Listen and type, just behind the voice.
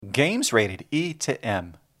Games rated E to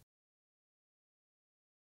M.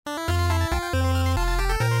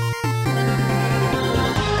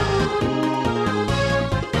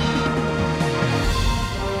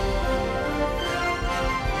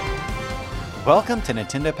 Welcome to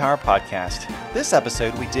Nintendo Power Podcast. This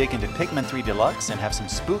episode, we dig into Pikmin 3 Deluxe and have some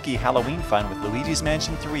spooky Halloween fun with Luigi's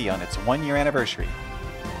Mansion 3 on its one-year anniversary.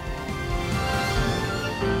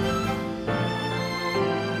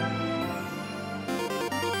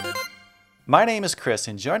 My name is Chris,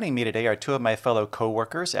 and joining me today are two of my fellow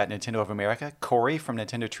co-workers at Nintendo of America, Corey from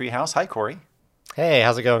Nintendo Treehouse. Hi, Corey. Hey,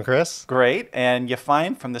 how's it going, Chris? Great. And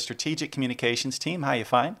Yafine from the Strategic Communications team. Hi,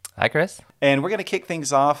 Yafine. Hi, Chris. And we're going to kick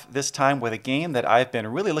things off this time with a game that I've been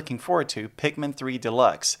really looking forward to, Pikmin 3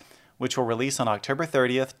 Deluxe, which will release on October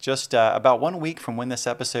 30th, just about 1 week from when this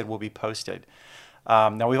episode will be posted.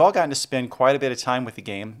 Now, we've all gotten to spend quite a bit of time with the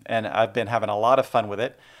game, and I've been having a lot of fun with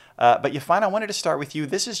it. But Yafine, I wanted to start with you.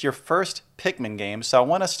 This is your first Pikmin game, so I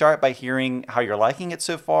want to start by hearing how you're liking it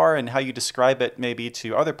so far and how you describe it maybe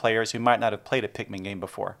to other players who might not have played a Pikmin game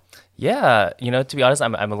before. Yeah, to be honest,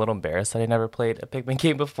 I'm a little embarrassed that I never played a Pikmin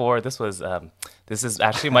game before. This is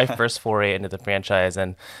actually my first foray into the franchise,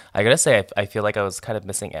 and I gotta say, I feel like I was kind of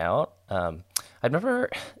missing out. I've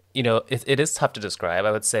never, it is tough to describe.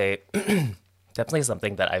 I would say definitely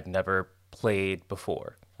something that I've never played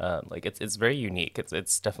before. It's very unique.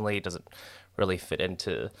 It's definitely doesn't really fit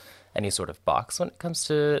into any sort of box when it comes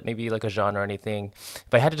to maybe like a genre or anything.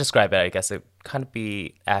 If I had to describe it, I guess it kind of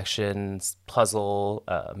be actions, puzzle,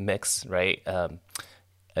 mix, right?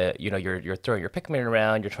 You're throwing your Pikmin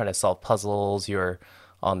around, you're trying to solve puzzles, you're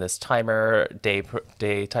on this timer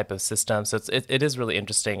day type of system. So it is really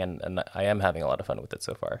interesting, and I am having a lot of fun with it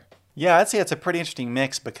so far. Yeah, I'd say it's a pretty interesting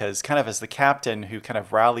mix because kind of as the captain who kind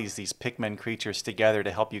of rallies these Pikmin creatures together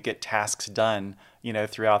to help you get tasks done,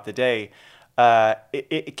 throughout the day,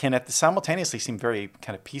 it can simultaneously seem very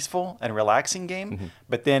kind of peaceful and relaxing game. Mm-hmm.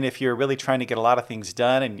 But then if you're really trying to get a lot of things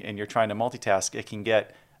done and you're trying to multitask, it can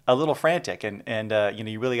get a little frantic and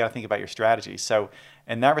you really got to think about your strategy. So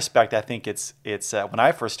in that respect, I think it's when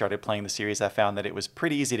I first started playing the series, I found that it was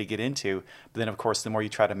pretty easy to get into. But then, of course, the more you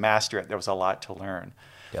try to master it, there was a lot to learn.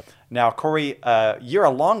 Yep. Now, Corey, you're a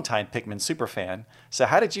longtime Pikmin superfan. So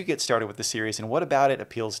how did you get started with the series, and what about it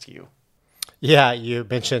appeals to you? Yeah, you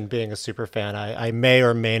mentioned being a super fan. I may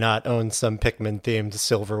or may not own some Pikmin-themed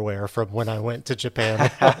silverware from when I went to Japan.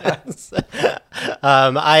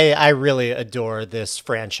 I really adore this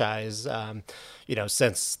franchise.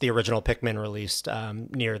 Since the original Pikmin released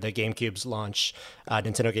near the GameCube's launch,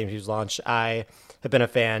 Nintendo GameCube's launch, I have been a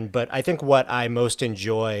fan. But I think what I most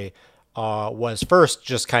enjoy was first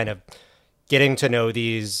just kind of getting to know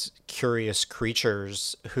these curious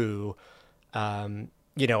creatures who,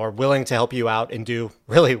 are willing to help you out and do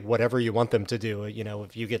really whatever you want them to do.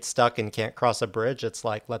 If you get stuck and can't cross a bridge, it's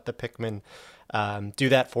like, let the Pikmin do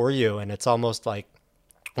that for you. And it's almost like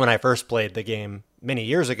when I first played the game many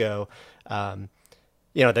years ago,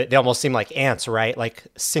 they almost seem like ants, right? Like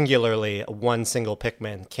singularly, one single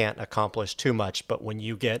Pikmin can't accomplish too much. But when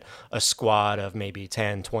you get a squad of maybe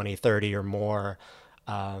 10, 20, 30 or more,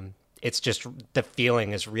 it's just the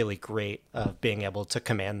feeling is really great of being able to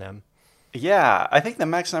command them. Yeah, I think the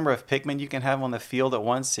max number of Pikmin you can have on the field at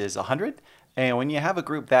once is 100. And when you have a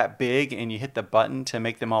group that big and you hit the button to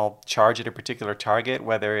make them all charge at a particular target,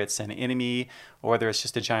 whether it's an enemy or whether it's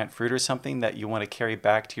just a giant fruit or something that you want to carry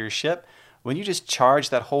back to your ship, when you just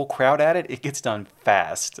charge that whole crowd at it, it gets done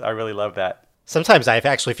fast. I really love that. Sometimes I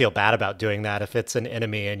actually feel bad about doing that if it's an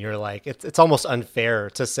enemy and you're like, it's almost unfair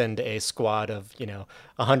to send a squad of,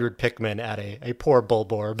 100 Pikmin at a poor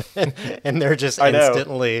Bulborb and they're just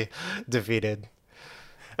instantly defeated.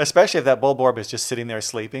 Especially if that Bulborb is just sitting there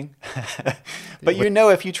sleeping. But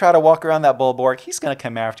if you try to walk around that Bulborb, he's going to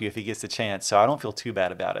come after you if he gets the chance. So I don't feel too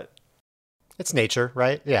bad about it. It's nature,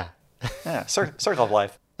 right? Yeah. Yeah, circle of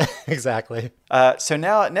life. Exactly. So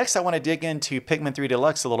next I want to dig into Pikmin 3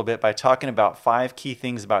 Deluxe a little bit by talking about 5 key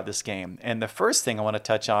things about this game. And the first thing I want to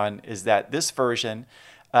touch on is that this version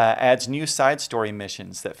adds new side story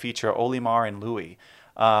missions that feature Olimar and Louie.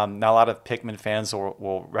 Now a lot of Pikmin fans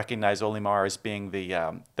will recognize Olimar as being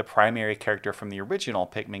the primary character from the original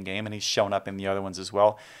Pikmin game, and he's shown up in the other ones as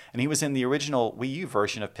well. And he was in the original Wii U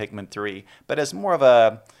version of Pikmin 3, but as more of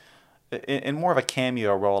a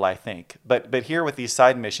cameo role, I think. But here with these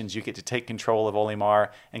side missions, you get to take control of Olimar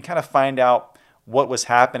and kind of find out what was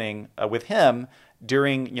happening with him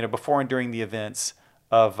before and during the events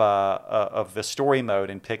of the story mode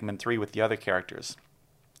in Pikmin 3 with the other characters.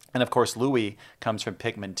 And of course, Louie comes from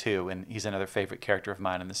Pikmin 2, and he's another favorite character of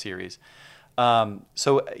mine in the series.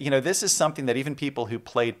 So this is something that even people who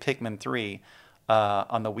played Pikmin 3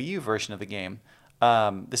 on the Wii U version of the game,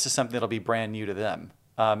 this is something that'll be brand new to them.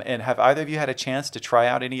 And have either of you had a chance to try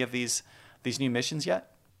out any of these new missions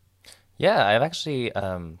yet? Yeah, I've actually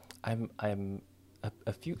I'm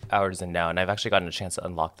a few hours in now, and I've actually gotten a chance to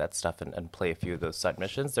unlock that stuff and play a few of those side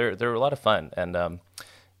missions. They're a lot of fun, and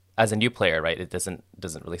as a new player, right, it doesn't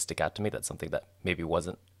really stick out to me. That's something that maybe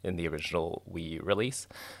wasn't in the original Wii release.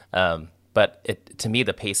 But to me,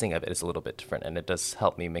 the pacing of it is a little bit different, and it does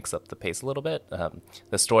help me mix up the pace a little bit.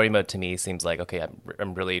 The story mode to me seems like, okay,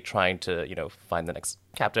 I'm really trying to find the next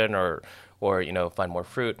captain or find more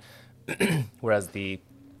fruit, whereas the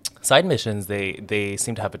side missions they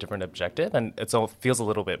seem to have a different objective, and it feels a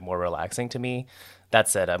little bit more relaxing to me. That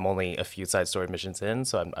said, I'm only a few side story missions in,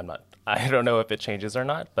 so I don't know if it changes or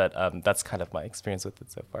not, but that's kind of my experience with it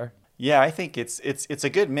so far. Yeah, I think it's a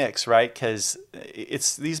good mix, right? Because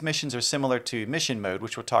these missions are similar to mission mode,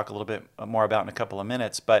 which we'll talk a little bit more about in a couple of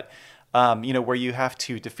minutes. But where you have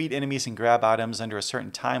to defeat enemies and grab items under a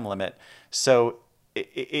certain time limit. So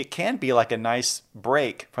it can be like a nice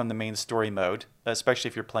break from the main story mode, especially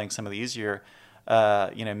if you're playing some of the easier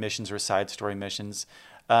missions or side story missions,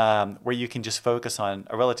 where you can just focus on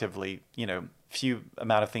a relatively few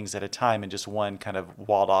amount of things at a time in just one kind of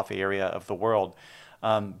walled off area of the world.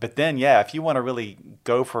 But then, if you want to really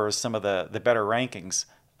go for some of the better rankings,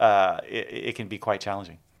 it can be quite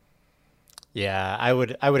challenging. Yeah, I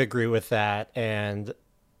would agree with that. And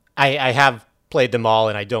I have played them all,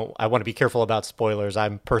 and I want to be careful about spoilers.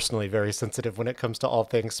 I'm personally very sensitive when it comes to all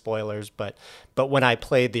things spoilers. But when I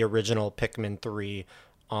played the original Pikmin 3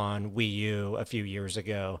 on Wii U a few years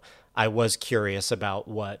ago, I was curious about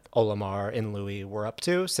what Olimar and Louis were up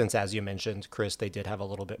to, since, as you mentioned, Chris, they did have a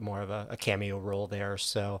little bit more of a cameo role there.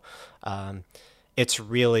 So it's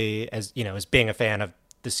really, as being a fan of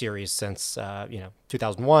the series since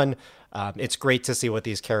 2001, it's great to see what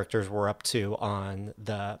these characters were up to on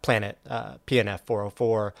the planet PNF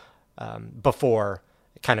 404 before,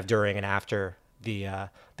 kind of during and after the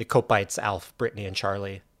Copites, Alf, Brittany, and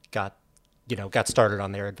Charlie got started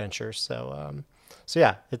on their adventures. So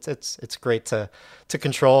yeah, it's great to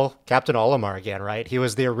control Captain Olimar again, right? He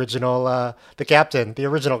was the original the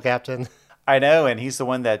original captain. I know, and he's the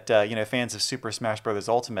one that fans of Super Smash Bros.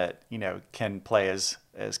 Ultimate can play as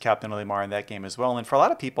Captain Olimar in that game as well. And for a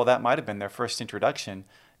lot of people, that might have been their first introduction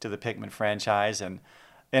to the Pikmin franchise. And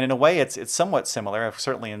in a way, it's somewhat similar.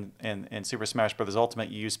 Certainly in Super Smash Bros. Ultimate,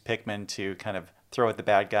 you use Pikmin to kind of throw at the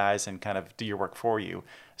bad guys and kind of do your work for you.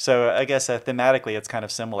 So I guess thematically, it's kind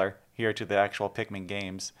of similar here to the actual Pikmin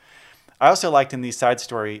games. I also liked in these side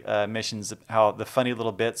story missions how the funny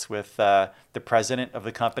little bits with the president of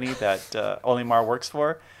the company that Olimar works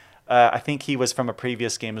for. I think he was from a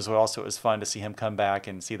previous game as well, so it was fun to see him come back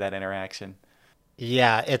and see that interaction.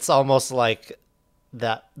 Yeah, it's almost like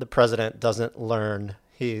that the president doesn't learn.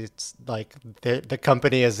 He's like, the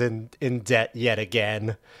company is in debt yet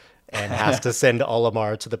again, and has to send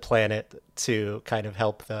Olimar to the planet to kind of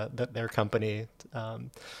help their company.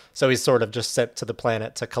 So he's sort of just sent to the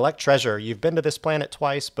planet to collect treasure. You've been to this planet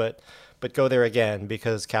twice, but go there again,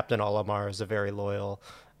 because Captain Olimar is a very loyal,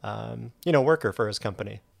 worker for his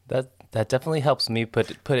company. That definitely helps me put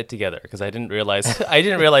it together, because I didn't realize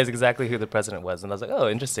exactly who the president was, and I was like, oh,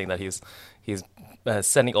 interesting that he's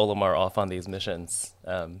sending Olimar off on these missions.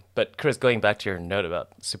 But Chris, going back to your note about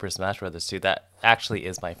Super Smash Bros. 2, that actually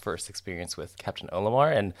is my first experience with Captain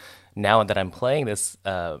Olimar, and now that I'm playing this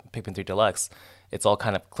Pikmin 3 Deluxe, it's all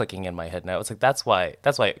kind of clicking in my head now. It's like that's why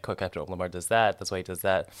Captain Olimar does that. That's why he does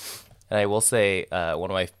that. And I will say one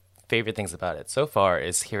of my favorite things about it so far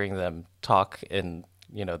is hearing them talk in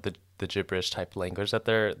the gibberish type language that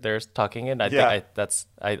they're talking in. I think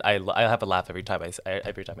I have a laugh every time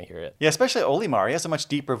I hear it. Yeah, especially Olimar. He has a much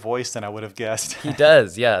deeper voice than I would have guessed. He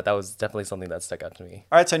does. Yeah, that was definitely something that stuck out to me.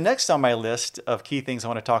 All right, so next on my list of key things I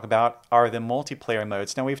want to talk about are the multiplayer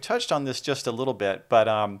modes. Now, we've touched on this just a little bit, but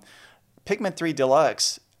Pikmin 3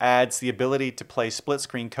 Deluxe adds the ability to play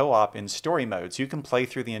split-screen co-op in story modes. You can play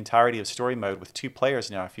through the entirety of story mode with 2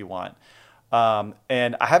 players now if you want.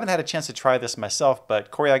 And I haven't had a chance to try this myself,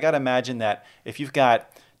 but Corey, I got to imagine that if you've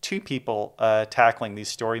got 2 people tackling these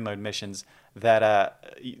story mode missions,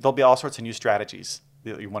 that there'll be all sorts of new strategies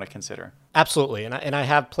that you want to consider. Absolutely, and I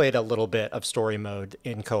have played a little bit of story mode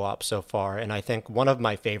in co-op so far, and I think one of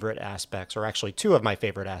my favorite aspects, or actually 2 of my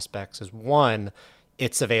favorite aspects, is one,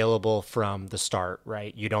 it's available from the start,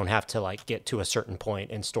 right? You don't have to get to a certain point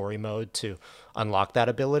in story mode to unlock that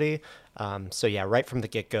ability. So yeah, right from the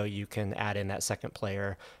get-go, you can add in that second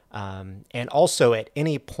player. And also at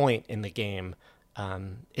any point in the game,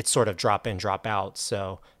 it's sort of drop in, drop out.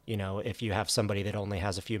 So, if you have somebody that only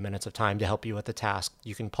has a few minutes of time to help you with the task,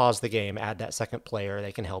 you can pause the game, add that second player,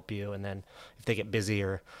 they can help you. And then if they get busy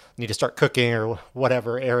or need to start cooking or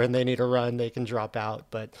whatever errand they need to run, they can drop out.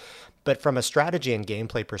 But from a strategy and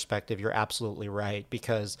gameplay perspective, you're absolutely right,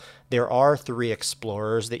 because there are 3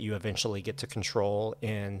 explorers that you eventually get to control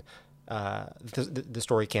in the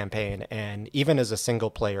story campaign. And even as a single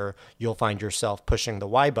player, you'll find yourself pushing the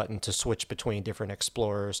Y button to switch between different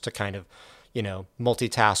explorers to kind of,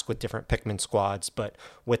 multitask with different Pikmin squads. But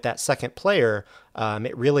with that second player,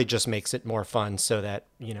 it really just makes it more fun, so that,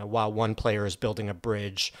 while one player is building a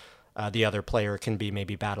bridge, the other player can be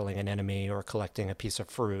maybe battling an enemy or collecting a piece of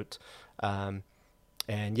fruit. And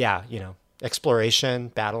yeah, exploration,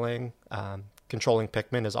 battling, controlling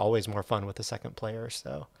Pikmin is always more fun with the second player.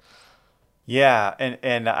 So. Yeah,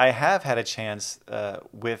 and I have had a chance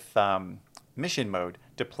with mission mode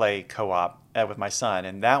to play co-op with my son,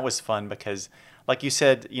 and that was fun because, like you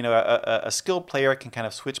said, a skilled player can kind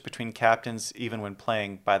of switch between captains even when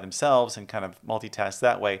playing by themselves and kind of multitask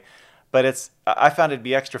that way. But I found it'd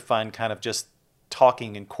be extra fun kind of just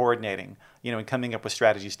talking and coordinating, and coming up with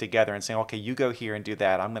strategies together and saying, okay, you go here and do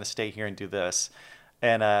that. I'm going to stay here and do this.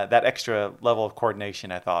 And that extra level of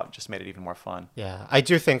coordination, I thought, just made it even more fun. Yeah, I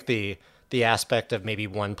do think the aspect of maybe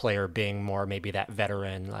one player being more maybe that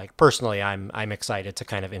veteran, like personally, I'm excited to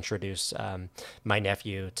kind of introduce my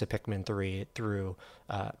nephew to Pikmin 3 through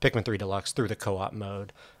Pikmin 3 Deluxe through the co-op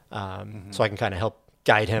mode, so I can kind of help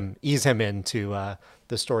guide him, ease him into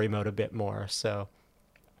the story mode a bit more. So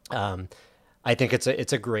I think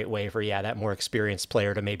it's a great way for that more experienced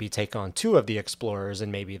player to maybe take on 2 of the explorers,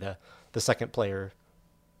 and maybe the second player,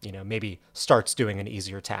 maybe starts doing an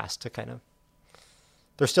easier task to kind of.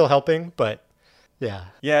 They're still helping, but yeah.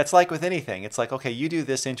 Yeah, it's like with anything. It's like, okay, you do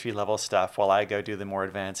this entry-level stuff while I go do the more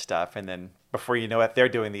advanced stuff. And then before you know it, they're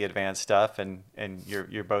doing the advanced stuff, and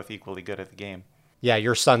you're both equally good at the game. Yeah,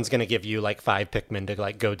 your son's going to give you like 5 Pikmin to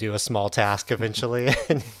like go do a small task eventually.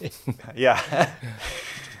 Yeah.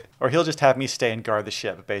 Or he'll just have me stay and guard the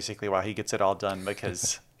ship, basically, while he gets it all done,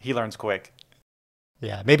 because he learns quick.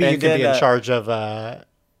 Yeah, maybe you could be in charge of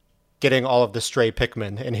getting all of the stray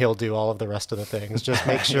Pikmin, and he'll do all of the rest of the things. Just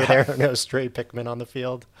make sure there are no stray Pikmin on the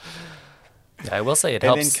field. Yeah, I will say it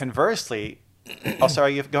helps. And then conversely, oh,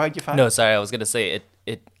 sorry, go ahead, you find. No, sorry, I was going to say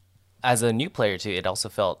it as a new player too, it also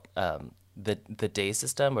felt the day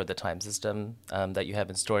system or the time system that you have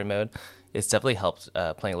in story mode. It's definitely helped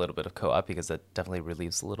playing a little bit of co-op, because it definitely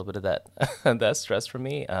relieves a little bit of that that stress for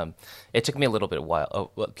me. It took me a little bit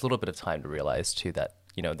of time to realize too that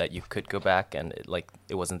that you could go back, and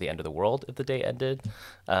it wasn't the end of the world if the day ended.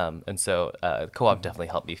 And so co-op definitely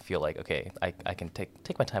helped me feel like, okay, I can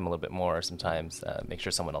take my time a little bit more sometimes, make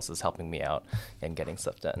sure someone else is helping me out and getting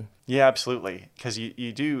stuff done. Yeah, absolutely. Because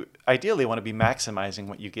you do ideally want to be maximizing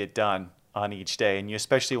what you get done on each day, and you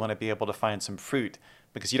especially want to be able to find some fruit,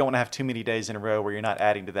 because you don't want to have too many days in a row where you're not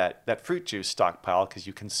adding to that fruit juice stockpile, because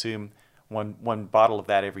you consume one bottle of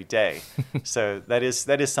that every day. So that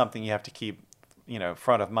is something you have to keep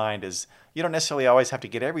front of mind. Is you don't necessarily always have to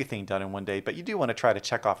get everything done in one day, but you do want to try to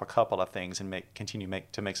check off a couple of things and continue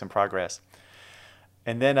to make some progress.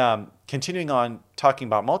 And then continuing on talking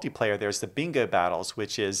about multiplayer, there's the bingo battles,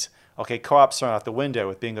 which is, okay, co-op's thrown out the window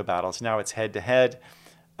with bingo battles. Now it's head-to-head,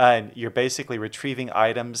 and you're basically retrieving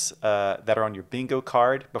items that are on your bingo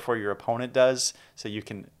card before your opponent does, so you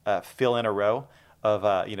can fill in a row of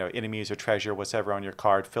enemies or treasure, whatever on your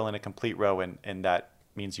card, fill in a complete row, and that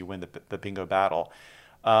means you win the bingo battle.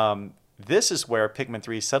 This is where Pikmin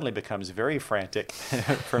 3 suddenly becomes very frantic,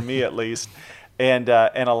 for me at least, and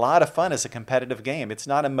a lot of fun as a competitive game. It's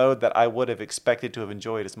not a mode that I would have expected to have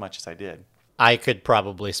enjoyed as much as I did. I could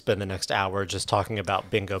probably spend the next hour just talking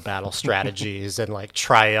about bingo battle strategies and like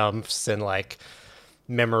triumphs and like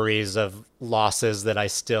memories of losses that I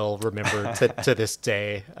still remember to this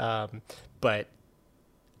day. But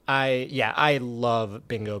I love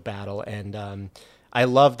bingo battle, and I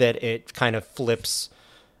love that it kind of flips.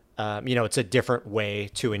 It's a different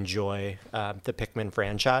way to enjoy the Pikmin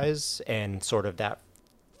franchise, and sort of that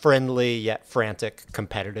friendly yet frantic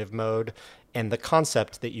competitive mode. And the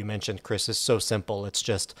concept that you mentioned, Chris, is so simple. It's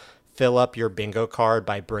just fill up your bingo card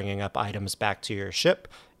by bringing up items back to your ship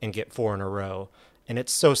and get 4 in a row. And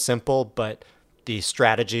it's so simple, but the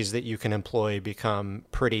strategies that you can employ become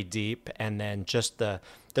pretty deep. And then just the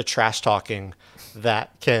trash talking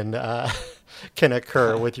that can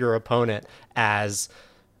occur with your opponent as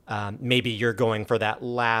maybe you're going for that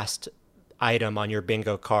last item on your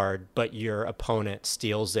bingo card, but your opponent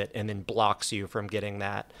steals it and then blocks you from getting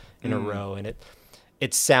that in a row. And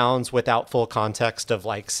it sounds without full context of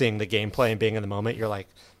like seeing the gameplay and being in the moment, you're like,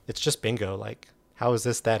 it's just bingo. Like, how is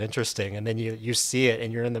this that interesting? And then you see it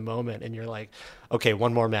and you're in the moment and you're like, okay,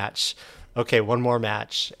 one more match. Okay, one more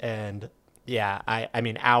match. And yeah, I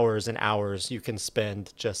mean, hours and hours you can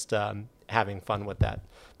spend just having fun with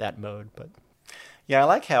that mode. But Yeah, I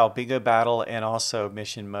like how Bingo Battle and also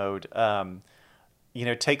Mission Mode,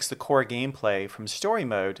 takes the core gameplay from story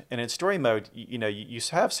mode. And in story mode, you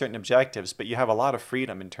have certain objectives, but you have a lot of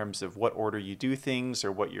freedom in terms of what order you do things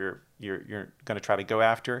or what you're going to try to go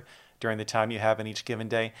after during the time you have in each given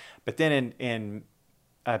day. But then in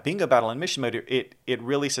Bingo Battle and Mission Mode, it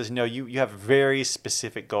really says no. You have very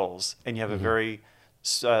specific goals, and you have a very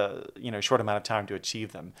short amount of time to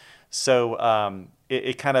achieve them. So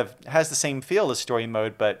it kind of has the same feel as story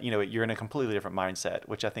mode, but you're in a completely different mindset,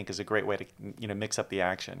 which I think is a great way to mix up the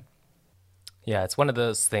action. Yeah, it's one of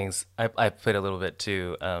those things. I played a little bit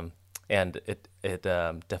too, and it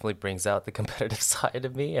definitely brings out the competitive side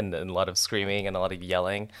of me, and a lot of screaming and a lot of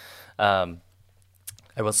yelling. I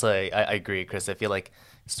will say I agree, Chris. I feel like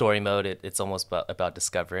story mode, it's almost about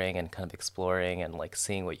discovering and kind of exploring and like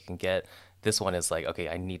seeing what you can get. This one is like, okay,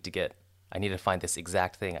 I need to find this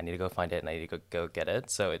exact thing. I need to go find it, and I need to go get it.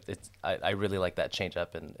 So I really like that change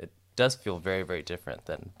up, and it does feel very, very different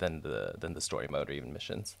than the story mode or even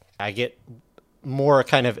missions. I get more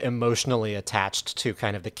kind of emotionally attached to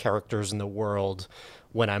kind of the characters in the world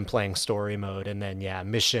when I'm playing story mode. And then, yeah,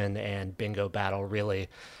 mission and Bingo Battle really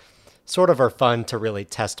sort of are fun to really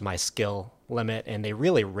test my skill limit, and they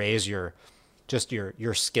really raise your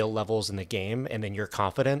skill levels in the game and then your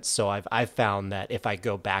confidence. So I've found that if I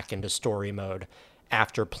go back into story mode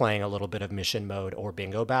after playing a little bit of mission mode or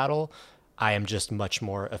Bingo Battle, I am just much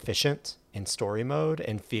more efficient in story mode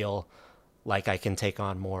and feel like I can take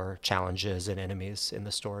on more challenges and enemies in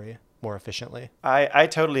the story more efficiently. I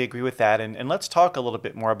totally agree with that. And let's talk a little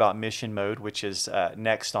bit more about mission mode, which is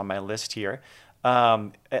next on my list here.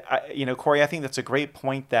 Corey, I think that's a great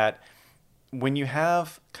point that when you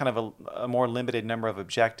have kind of a more limited number of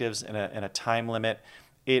objectives and a time limit,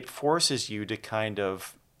 it forces you to kind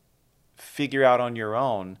of figure out on your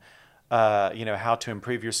own, how to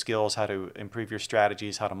improve your skills, how to improve your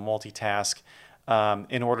strategies, how to multitask,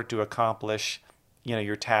 in order to accomplish,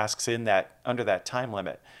 your tasks under that time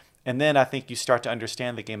limit. And then I think you start to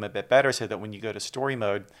understand the game a bit better, so that when you go to story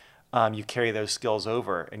mode, you carry those skills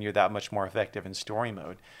over, and you're that much more effective in story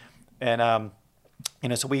mode. And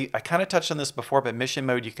so I kind of touched on this before, but mission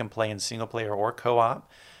mode you can play in single player or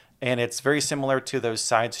co-op, and it's very similar to those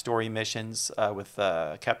side story missions with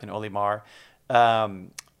Captain Olimar,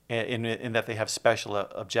 in that they have special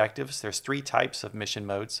objectives. There's 3 types of mission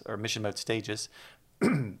modes or mission mode stages.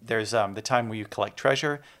 There's the time where you collect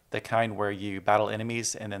treasure, the kind where you battle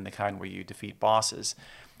enemies, and then the kind where you defeat bosses.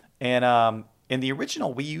 And in the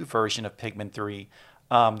original Wii U version of Pikmin 3,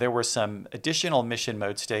 there were some additional mission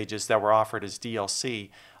mode stages that were offered as DLC.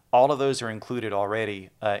 All of those are included already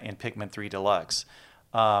in Pikmin 3 Deluxe.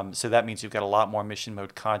 So that means you've got a lot more mission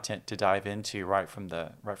mode content to dive into right from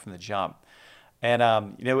the jump.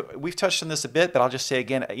 And we've touched on this a bit, but I'll just say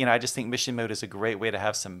again, I just think mission mode is a great way to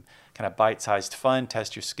have some kind of bite-sized fun,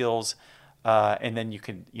 test your skills, and then you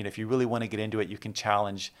can, if you really want to get into it, you can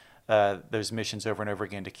challenge those missions over and over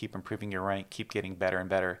again to keep improving your rank, keep getting better and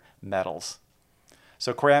better medals.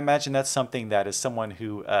 So Corey, I imagine that's something that, as someone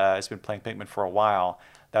who has been playing Pikmin for a while,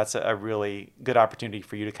 that's a really good opportunity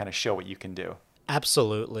for you to kind of show what you can do.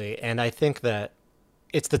 Absolutely. And I think that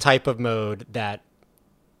it's the type of mode that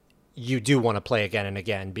you do want to play again and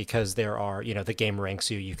again, because there are, the game ranks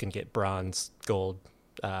you can get bronze, gold,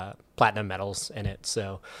 platinum medals in it.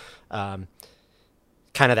 So kind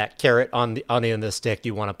of that carrot on the end of the stick,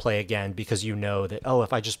 you want to play again because you know that,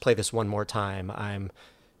 if I just play this one more time, I'm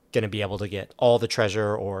going to be able to get all the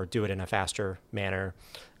treasure or do it in a faster manner.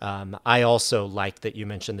 I also like that you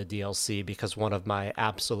mentioned the DLC, because one of my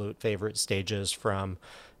absolute favorite stages from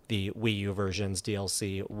the Wii U version's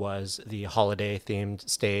DLC was the holiday themed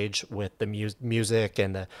stage with the music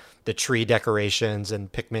and the tree decorations,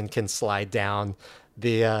 and Pikmin can slide down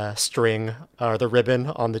the string or the ribbon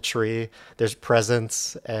on the tree. There's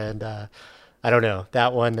presents, and I don't know,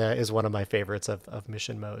 that one is one of my favorites of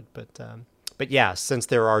mission mode. But yeah, since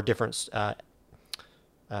there are different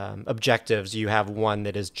objectives, you have one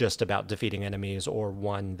that is just about defeating enemies, or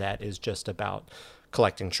one that is just about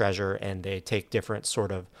collecting treasure, and they take different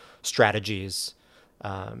sort of strategies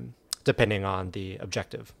depending on the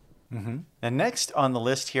objective. Mm-hmm. And next on the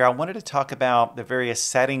list here, I wanted to talk about the various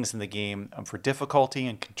settings in the game for difficulty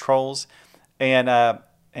and controls. And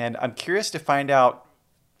I'm curious to find out,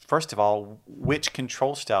 first of all, which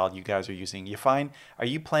control style you guys are using. Are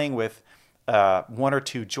you playing with one or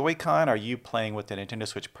two Joy-Con? Are you playing with the Nintendo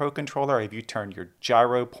Switch Pro controller? Or have you turned your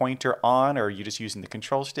gyro pointer on, or are you just using the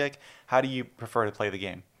control stick? How do you prefer to play the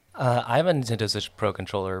game? I'm a Nintendo Switch Pro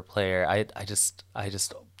controller player. I just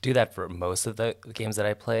do that for most of the games that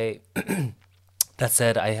I play. That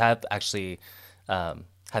said, I have actually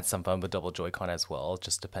had some fun with double Joy-Con as well,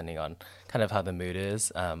 just depending on kind of how the mood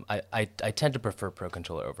is. I tend to prefer Pro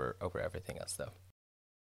controller over everything else, though.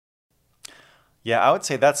 Yeah, I would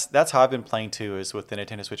say that's how I've been playing too, is with the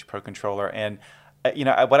Nintendo Switch Pro controller. And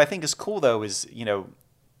what I think is cool though is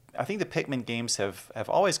I think the Pikmin games have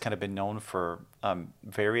always kind of been known for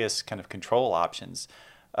various kind of control options.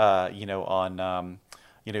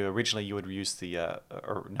 Originally you would use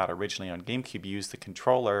or not originally on GameCube, you used the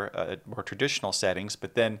controller more traditional settings,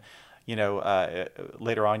 but then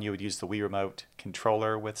later on you would use the Wii Remote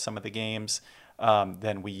controller with some of the games.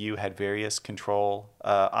 Then Wii U had various control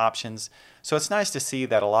options. So it's nice to see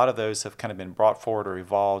that a lot of those have kind of been brought forward or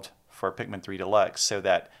evolved for Pikmin 3 Deluxe, so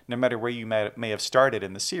that no matter where you may have started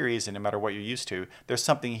in the series and no matter what you're used to, there's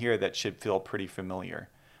something here that should feel pretty familiar.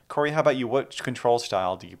 Corey, how about you? What control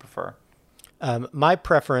style do you prefer? My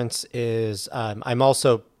preference is I'm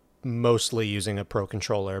also mostly using a Pro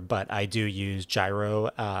controller, but I do use gyro,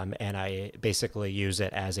 and I basically use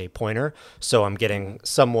it as a pointer. So I'm getting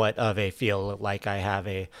somewhat of a feel like I have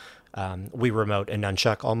a Wii Remote and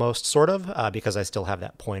nunchuck almost, sort of, because I still have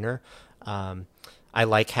that pointer. I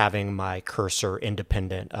like having my cursor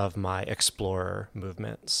independent of my Explorer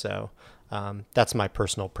movement. So that's my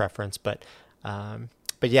personal preference. But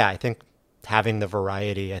yeah, I think having the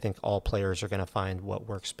variety, I think all players are going to find what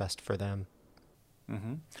works best for them.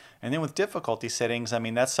 Mm-hmm. And then with difficulty settings, I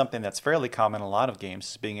mean, that's something that's fairly common in a lot of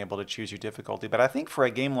games, being able to choose your difficulty. But I think for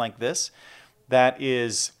a game like this, that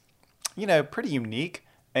is, pretty unique,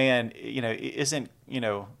 and, isn't,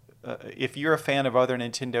 if you're a fan of other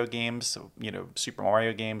Nintendo games, Super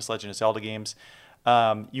Mario games, Legend of Zelda games,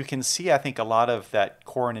 you can see, I think, a lot of that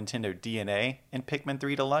core Nintendo DNA in Pikmin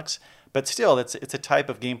 3 Deluxe. But still, it's a type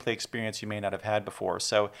of gameplay experience you may not have had before.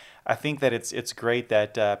 So I think that it's great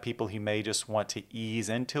that people who may just want to ease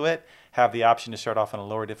into it have the option to start off on a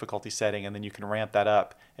lower difficulty setting, and then you can ramp that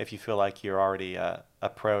up if you feel like you're already a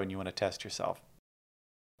pro and you want to test yourself.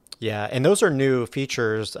 Yeah, and those are new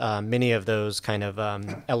features, many of those kind of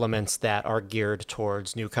elements that are geared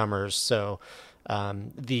towards newcomers. So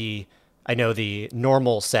I know the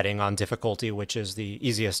normal setting on difficulty, which is the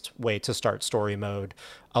easiest way to start story mode,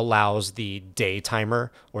 allows the day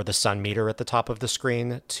timer or the sun meter at the top of the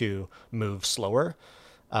screen to move slower,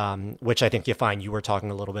 which I think you find you were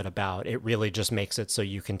talking a little bit about. It really just makes it so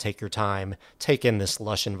you can take your time, take in this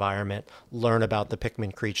lush environment, learn about the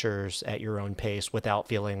Pikmin creatures at your own pace without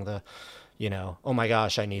feeling oh my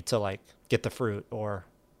gosh, I need to get the fruit or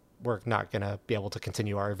we're not going to be able to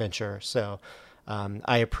continue our adventure. So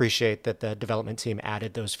I appreciate that the development team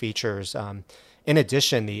added those features. In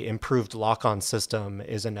addition, the improved lock-on system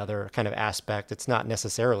is another kind of aspect. It's not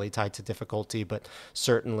necessarily tied to difficulty, but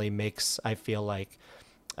certainly makes, I feel like,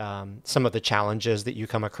 some of the challenges that you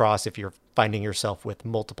come across, if you're finding yourself with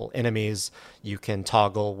multiple enemies, you can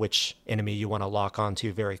toggle which enemy you want to lock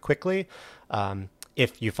onto very quickly.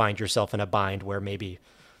 If you find yourself in a bind where maybe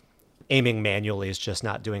aiming manually is just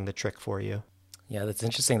not doing the trick for you. Yeah, that's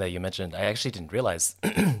interesting that you mentioned. I actually didn't realize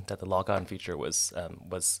that the lock-on feature was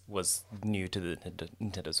new to the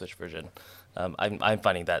Nintendo Switch version. I'm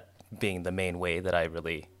finding that being the main way that I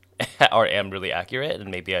really or am really accurate,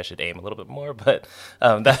 and maybe I should aim a little bit more. But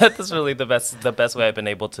that's really the best way I've been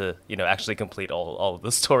able to actually complete all of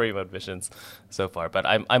the story mode missions so far. But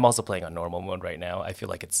I'm also playing on normal mode right now. I feel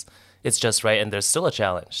like it's just right, and there's still a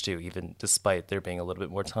challenge too, even despite there being a little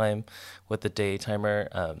bit more time with the day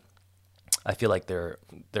timer. I feel like there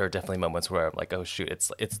are definitely moments where I'm like, oh shoot,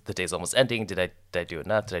 it's the day's almost ending. Did I do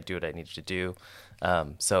enough? Did I do what I needed to do?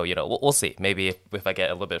 So we'll see. Maybe if I get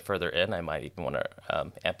a little bit further in, I might even want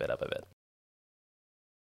to amp it up a bit.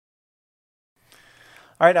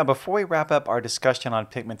 All right, now before we wrap up our discussion on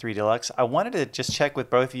Pikmin 3 Deluxe, I wanted to just check with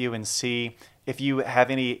both of you and see if you have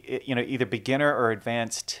any either beginner or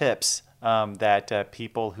advanced tips that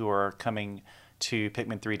people who are coming to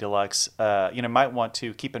Pikmin 3 Deluxe might want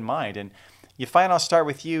to keep in mind. And Yafai, I'll start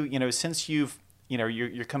with you. Since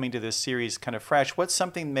you're coming to this series kind of fresh, what's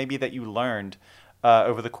something maybe that you learned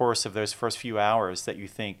over the course of those first few hours that you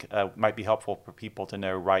think might be helpful for people to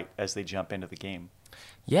know right as they jump into the game?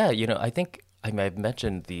 Yeah, I think I've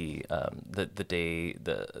mentioned the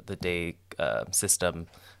day system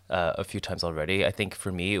a few times already. I think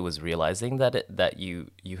for me it was realizing that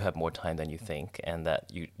you have more time than you think, and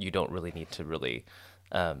that you don't really need to really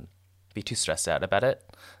be too stressed out about it.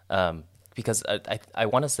 because I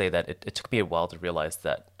want to say that it took me a while to realize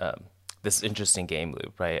that this interesting game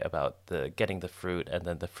loop, right, about the getting the fruit, and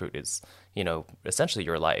then the fruit is, essentially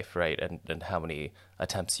your life, right, and how many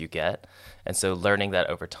attempts you get. And so learning that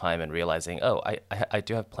over time and realizing, oh, I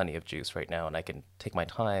do have plenty of juice right now and I can take my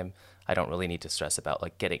time. I don't really need to stress about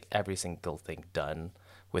like getting every single thing done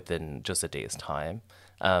within just a day's time.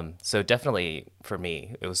 So definitely for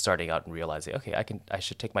me, it was starting out and realizing, okay, I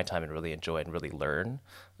should take my time and really enjoy and really learn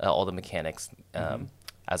all the mechanics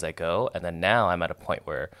as I go. And then now I'm at a point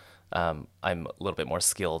where I'm a little bit more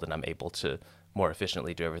skilled and I'm able to more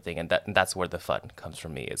efficiently do everything. And that's where the fun comes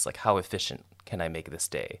from me. It's like, how efficient can I make this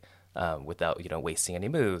day without, wasting any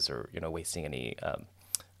moves or, wasting any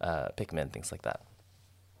Pikmin, things like that.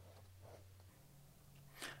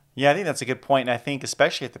 Yeah, I think that's a good point. And I think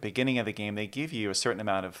especially at the beginning of the game, they give you a certain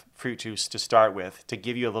amount of fruit juice to start with to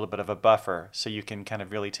give you a little bit of a buffer so you can kind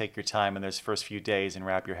of really take your time in those first few days and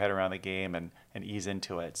wrap your head around the game and ease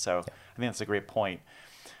into it. So I think that's a great point.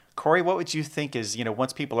 Corey, what would you think is,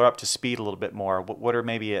 once people are up to speed a little bit more, what are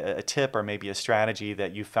maybe a tip or maybe a strategy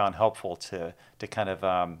that you found helpful to kind of,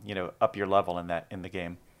 up your level in the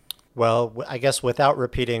game? Well, I guess without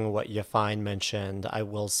repeating what Yafine mentioned, I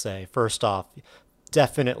will say, first off,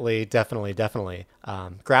 definitely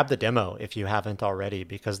grab the demo if you haven't already,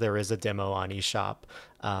 because there is a demo on eShop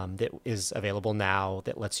that is available now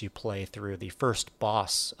that lets you play through the first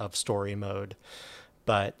boss of story mode.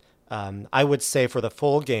 But I would say for the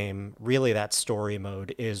full game, really that story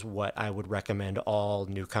mode is what I would recommend all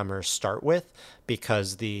newcomers start with,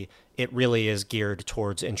 because it really is geared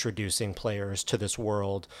towards introducing players to this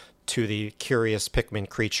world, to the curious Pikmin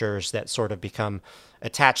creatures that sort of become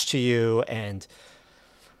attached to you. And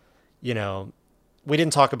we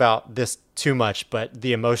didn't talk about this too much, but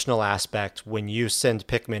the emotional aspect when you send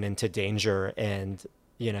Pikmin into danger and,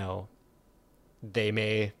 they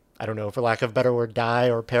may, I don't know, for lack of a better word, die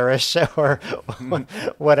or perish or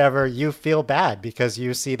whatever, you feel bad because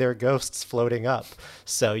you see their ghosts floating up.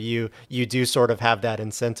 So you do sort of have that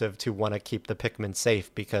incentive to want to keep the Pikmin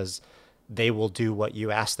safe because they will do what you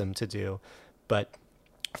ask them to do. But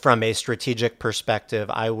from a strategic perspective,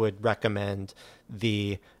 I would recommend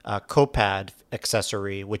the Copad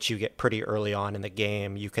accessory, which you get pretty early on in the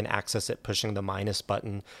game. You can access it pushing the minus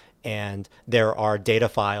button, and there are data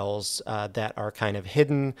files that are kind of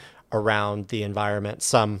hidden around the environment,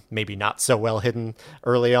 some maybe not so well hidden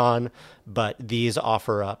early on, but these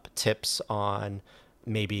offer up tips on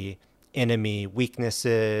maybe enemy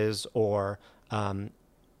weaknesses or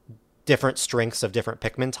different strengths of different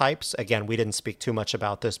Pikmin types. Again, we didn't speak too much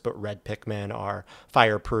about this, but red Pikmin are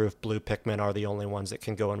fireproof, blue Pikmin are the only ones that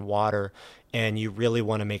can go in water, and you really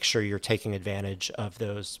want to make sure you're taking advantage of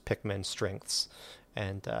those Pikmin strengths.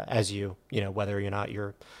 And as whether or not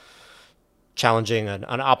you're challenging an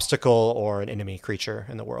obstacle or an enemy creature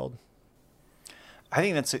in the world. I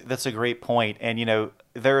think that's a great point. And,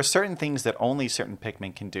 there are certain things that only certain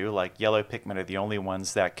Pikmin can do, like yellow Pikmin are the only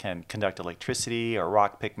ones that can conduct electricity, or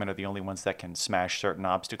rock Pikmin are the only ones that can smash certain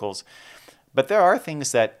obstacles. But there are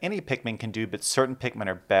things that any Pikmin can do, but certain Pikmin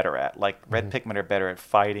are better at. Like red Pikmin are better at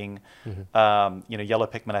fighting. Yellow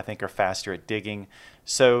Pikmin, I think, are faster at digging.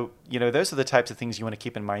 So, those are the types of things you want to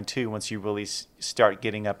keep in mind, too, once you really start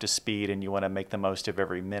getting up to speed and you want to make the most of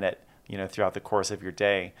every minute, throughout the course of your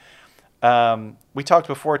day. We talked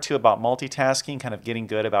before, too, about multitasking, kind of getting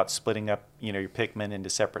good about splitting up, your Pikmin into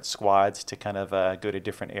separate squads to kind of go to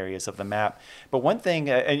different areas of the map. But one thing,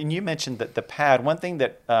 and you mentioned that the pad, one thing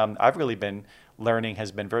that I've really been learning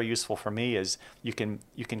has been very useful for me is you can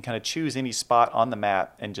kind of choose any spot on the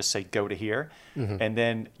map and just say, go to here. And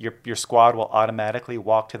then your squad will automatically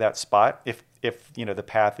walk to that spot if the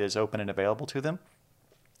path is open and available to them.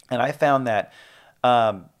 And I found that,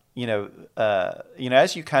 as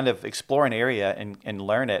you kind of explore an area and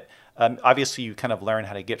learn it, obviously you kind of learn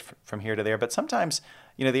how to get from here to there. But sometimes,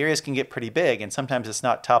 the areas can get pretty big, and sometimes it's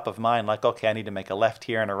not top of mind. Like, okay, I need to make a left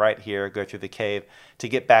here and a right here, go through the cave to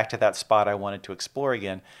get back to that spot I wanted to explore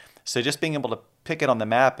again. So just being able to pick it on the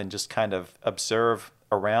map and just kind of observe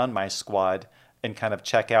around my squad and kind of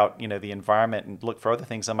check out, the environment and look for other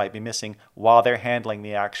things I might be missing while they're handling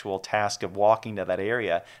the actual task of walking to that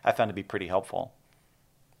area, I found to be pretty helpful.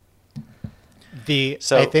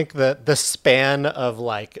 I think the span of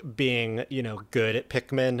like being, good at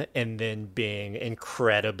Pikmin and then being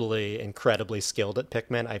incredibly skilled at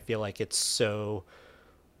Pikmin, I feel like it's so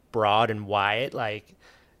broad and wide. Like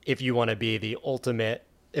if you want to be the ultimate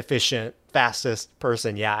efficient, fastest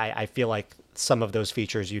person, I feel like some of those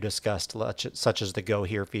features you discussed, such as the Go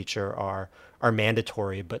Here feature, are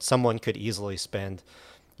mandatory, but someone could easily spend,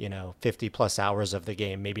 50 plus hours of the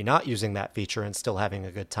game, maybe not using that feature and still having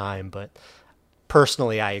a good time. But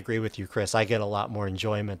personally, I agree with you, Chris. I get a lot more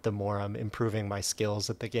enjoyment the more I'm improving my skills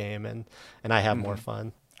at the game, and I have more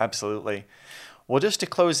fun. Absolutely. Well, just to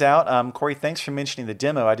close out, Corey, thanks for mentioning the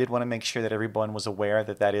demo. I did want to make sure that everyone was aware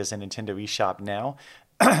that that is a Nintendo eShop now.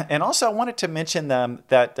 And also, I wanted to mention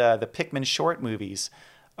that the Pikmin short movies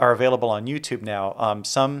are available on YouTube now.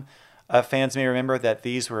 Some fans may remember that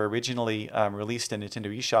these were originally released in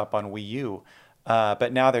Nintendo eShop on Wii U,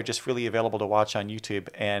 but now they're just freely available to watch on YouTube,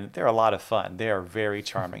 and they're a lot of fun. They are very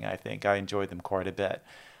charming, I think. I enjoyed them quite a bit.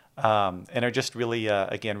 And are just really,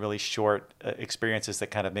 again, really short experiences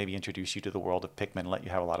that kind of maybe introduce you to the world of Pikmin and let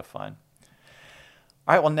you have a lot of fun.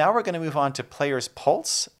 All right, well, now we're going to move on to Player's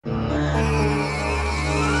Pulse.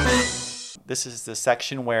 This is the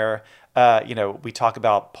section where, we talk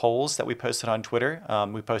about polls that we posted on Twitter.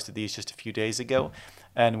 We posted these just a few days ago,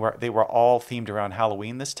 and they were all themed around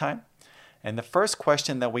Halloween this time. And the first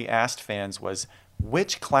question that we asked fans was,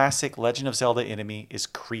 which classic Legend of Zelda enemy is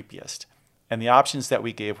creepiest? And the options that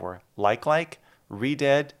we gave were Like,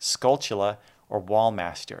 Redead, Skulltula, or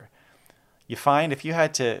Wallmaster. You find if you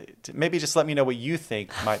had to maybe just let me know what you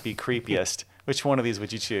think might be creepiest, which one of these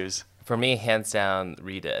would you choose? For me, hands down,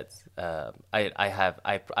 Redead.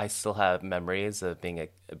 I still have memories of being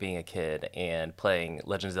a kid and playing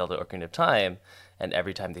Legend of Zelda: Ocarina of Time, and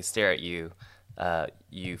every time they stare at you,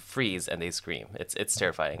 you freeze and they scream. It's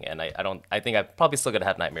terrifying, and I think I'm probably still gonna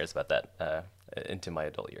have nightmares about that into my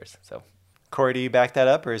adult years. So. Corey, do you back that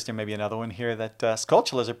up, or is there maybe another one here that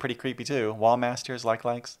Skulltulas are pretty creepy too? Wallmasters,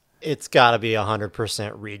 likes? It's got to be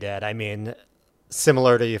 100% Redead. I mean,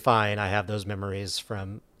 similar to you, fine. I have those memories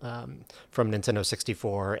from Nintendo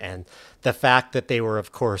 64, and the fact that they were,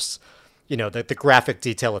 of course, the graphic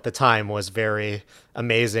detail at the time was very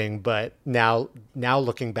amazing. But now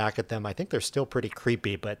looking back at them, I think they're still pretty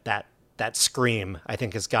creepy. But that scream, I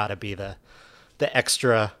think, has got to be the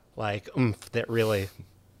extra oomph that really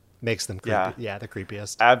makes them creepy. Yeah, the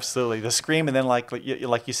creepiest. Absolutely. The scream, and then like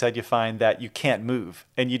you said, you find that you can't move,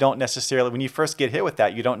 and you don't necessarily, when you first get hit with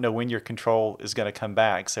that, you don't know when your control is going to come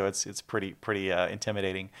back. So it's pretty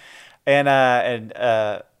intimidating. And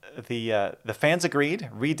the fans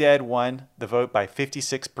agreed. Redead won the vote by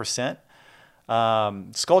 56%.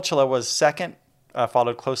 Skulltula was second,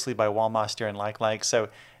 followed closely by Wallmaster and Like. So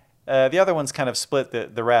the other ones kind of split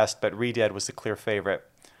the rest, but Redead was the clear favorite.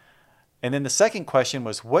 And then the second question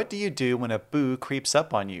was, what do you do when a boo creeps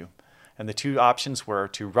up on you? And the two options were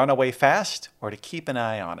to run away fast or to keep an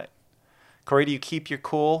eye on it. Corey, do you keep your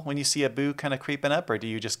cool when you see a boo kind of creeping up, or do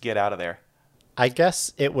you just get out of there? I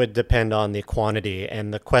guess it would depend on the quantity,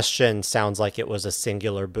 and the question sounds like it was a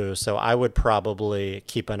singular boo, so I would probably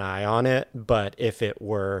keep an eye on it, but if it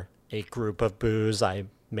were a group of boos, I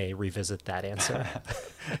may revisit that answer.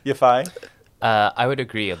 You fine? I would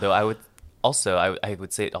agree, though I would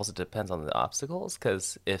say it also depends on the obstacles,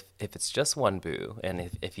 because if it's just one boo, and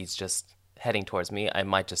if he's just heading towards me, I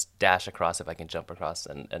might just dash across if I can jump across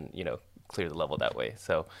and clear the level that way.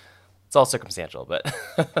 So it's all circumstantial,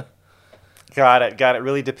 but... Got it.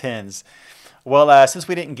 Really depends. Well, since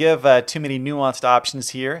we didn't give too many nuanced options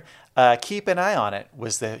here, keep an eye on it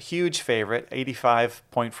was the huge favorite,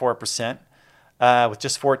 85.4%, with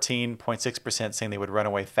just 14.6% saying they would run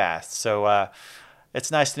away fast. So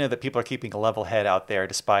it's nice to know that people are keeping a level head out there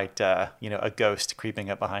despite a ghost creeping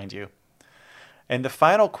up behind you. And the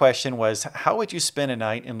final question was, how would you spend a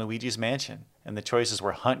night in Luigi's Mansion? And the choices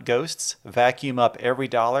were hunt ghosts, vacuum up every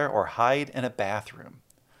dollar, or hide in a bathroom.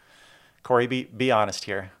 Corey, be honest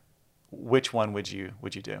here. Which one would you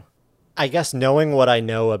do? I guess knowing what I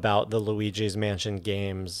know about the Luigi's Mansion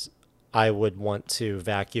games, I would want to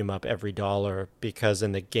vacuum up every dollar, because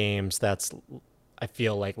in the games, I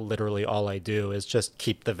feel like literally all I do is just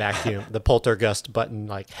keep the vacuum, the poltergust button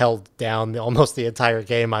held down almost the entire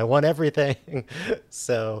game. I want everything.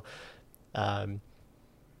 So,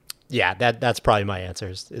 that's probably my answer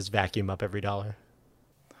is vacuum up every dollar.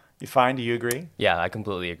 You fine? Do you agree? Yeah, I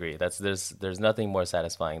completely agree. There's nothing more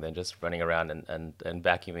satisfying than just running around and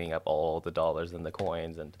vacuuming up all the dollars and the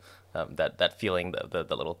coins, and that feeling,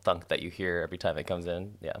 the little thunk that you hear every time it comes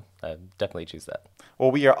in. Yeah, I definitely choose that.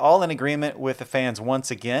 Well, we are all in agreement with the fans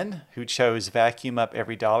once again, who chose vacuum up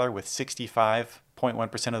every dollar with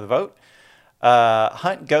 65.1% of the vote.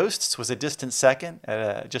 Hunt ghosts was a distant second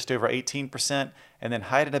at just over 18%, and then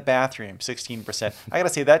hide in a bathroom, 16%. I got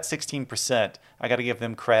to say, that 16%, I got to give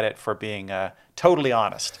them credit for being totally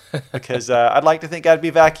honest, because I'd like to think I'd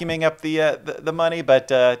be vacuuming up the money, but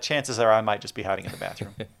chances are I might just be hiding in the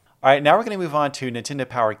bathroom. All right, now we're going to move on to Nintendo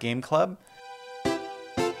Power Game Club.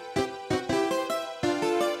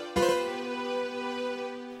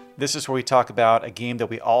 This is where we talk about a game that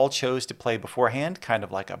we all chose to play beforehand, kind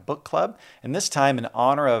of like a book club. And this time, in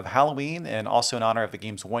honor of Halloween and also in honor of the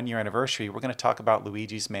game's 1-year anniversary, we're going to talk about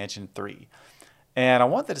Luigi's Mansion 3. And I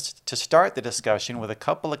wanted to start the discussion with a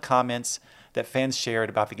couple of comments that fans shared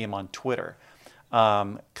about the game on Twitter.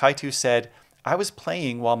 Kaitu said, "I was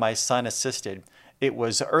playing while my son assisted. It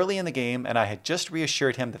was early in the game, and I had just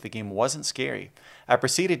reassured him that the game wasn't scary. I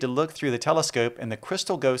proceeded to look through the telescope, and the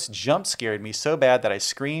crystal ghost jump scared me so bad that I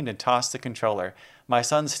screamed and tossed the controller. My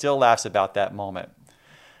son still laughs about that moment."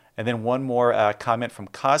 And then one more comment from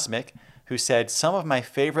Cosmic, who said, "Some of my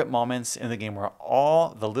favorite moments in the game were all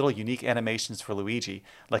the little unique animations for Luigi,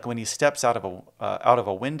 like when he steps out of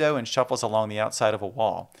a window and shuffles along the outside of a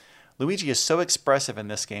wall. Luigi is so expressive in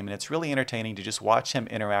this game, and it's really entertaining to just watch him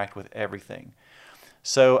interact with everything."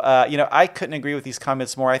 So, I couldn't agree with these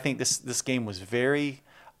comments more. I think this game was very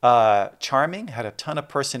charming, had a ton of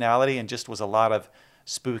personality, and just was a lot of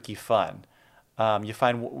spooky fun.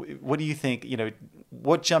 What do you think,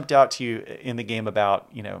 what jumped out to you in the game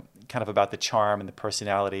about, kind of about the charm and the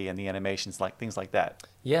personality and the animations, like things like that?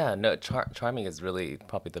 Yeah, no, charming is really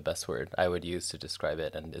probably the best word I would use to describe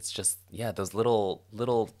it. And it's just, yeah, those little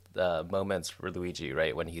moments for Luigi,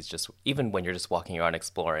 right? When he's just, even when you're just walking around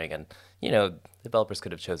exploring, and, developers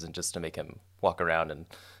could have chosen just to make him walk around and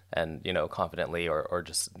confidently or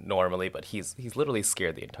just normally, but he's literally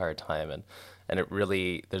scared the entire time. And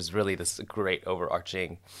there's really this great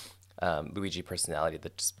overarching Luigi personality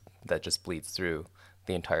that just bleeds through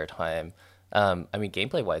the entire time.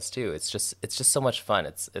 Gameplay wise too, it's just so much fun.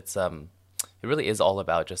 It really is all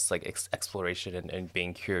about just like exploration and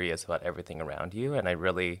being curious about everything around you. And I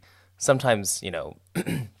really sometimes,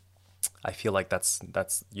 I feel like that's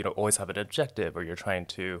always have an objective, or you're trying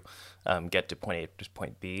to get to point A to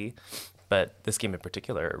point B. But this game in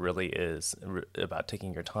particular really is about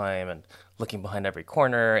taking your time and looking behind every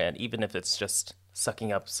corner, and even if it's just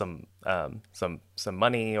sucking up some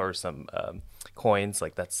money or some coins,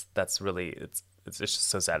 like that's really it's just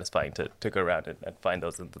so satisfying to go around and find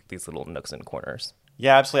these little nooks and corners.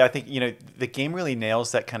 Yeah, absolutely. I think the game really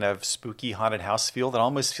nails that kind of spooky haunted house feel that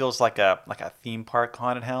almost feels like a theme park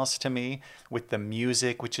haunted house to me, with the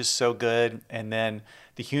music, which is so good, and then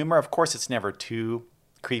the humor. Of course, it's never too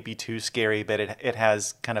creepy, too scary, but it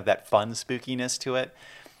has kind of that fun spookiness to it.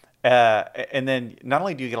 And then not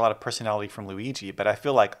only do you get a lot of personality from Luigi, but I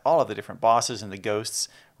feel like all of the different bosses and the ghosts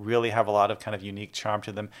really have a lot of kind of unique charm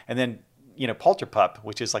to them. And then, Polterpup,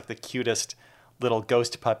 which is like the cutest little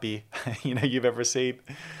ghost puppy, you've ever seen.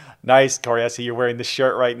 Nice, Corey. I see you're wearing the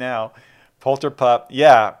shirt right now. Polterpup.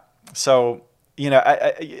 Yeah. So,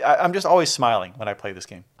 I'm just always smiling when I play this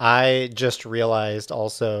game. I just realized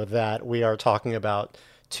also that we are talking about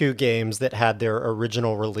two games that had their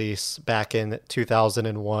original release back in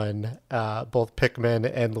 2001, both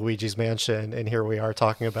Pikmin and Luigi's Mansion, and here we are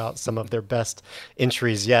talking about some of their best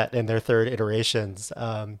entries yet in their third iterations.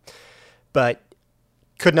 But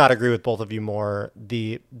could not agree with both of you more.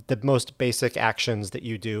 The most basic actions that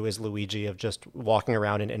you do as Luigi, of just walking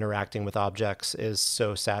around and interacting with objects, is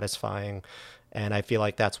so satisfying, and I feel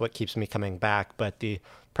like that's what keeps me coming back. But the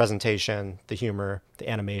presentation, the humor, the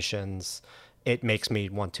animations, it makes me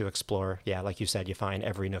want to explore. Yeah, like you said, you find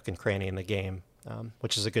every nook and cranny in the game,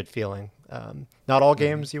 which is a good feeling. Not all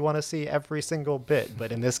games you want to see every single bit,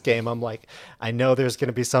 but in this game, I'm like, I know there's going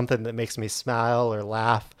to be something that makes me smile or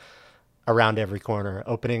laugh around every corner.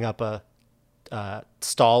 Opening up a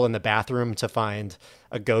stall in the bathroom to find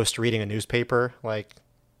a ghost reading a newspaper, like,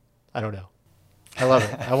 I don't know. I love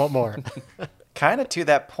it. I want more. Kind of to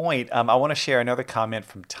that point, I want to share another comment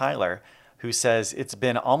from Tyler, who says, "It's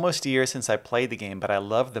been almost a year since I played the game, but I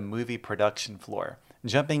love the movie production floor.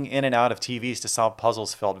 Jumping in and out of TVs to solve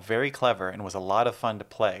puzzles felt very clever and was a lot of fun to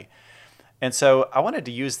play." And so I wanted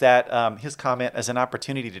to use that, his comment, as an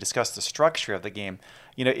opportunity to discuss the structure of the game.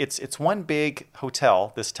 It's one big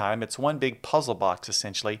hotel this time. It's one big puzzle box,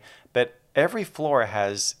 essentially, but every floor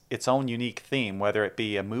has its own unique theme, whether it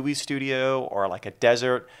be a movie studio or like a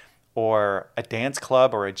desert or a dance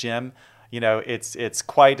club or a gym. It's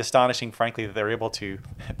quite astonishing, frankly, that they're able to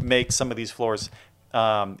make some of these floors,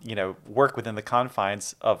 work within the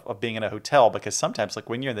confines of being in a hotel, because sometimes, like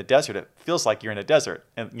when you're in the desert, it feels like you're in a desert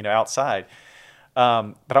and, outside.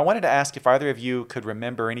 But I wanted to ask if either of you could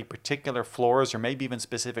remember any particular floors or maybe even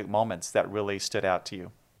specific moments that really stood out to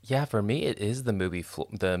you. Yeah, for me, it is the movie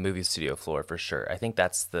studio floor for sure. I think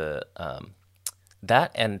that's the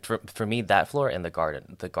that, and for me, that floor and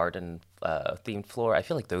the garden themed floor. I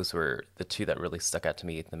feel like those were the two that really stuck out to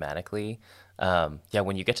me thematically. Yeah,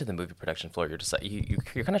 when you get to the movie production floor, you're just like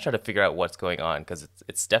you're kind of trying to figure out what's going on because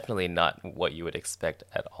it's definitely not what you would expect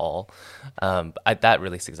at all. That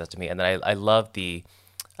really sticks out to me. And then I love the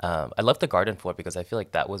garden floor because I feel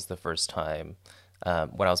like that was the first time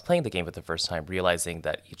when I was playing the game for the first time, realizing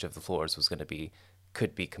that each of the floors was going to be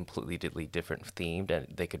could be completely different themed, and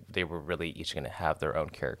they were really each going to have their own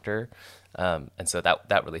character, and so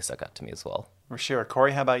that really stuck out to me as well. For sure.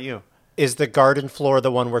 Corey, how about you? Is the garden floor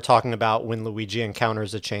the one we're talking about when Luigi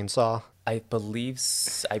encounters a chainsaw? I believe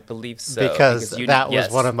so. Because that was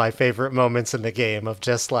yes. one of my favorite moments in the game of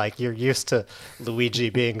just like you're used to Luigi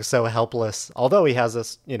being so helpless, although he has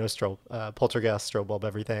this, poltergeist, strobe bulb,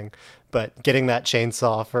 everything, but getting that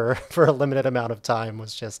chainsaw for a limited amount of time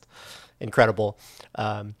was just incredible.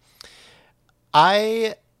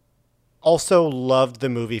 I also loved the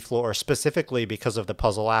movie floor specifically because of the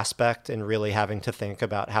puzzle aspect and really having to think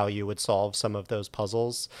about how you would solve some of those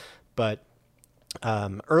puzzles. But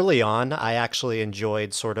early on, I actually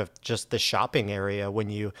enjoyed sort of just the shopping area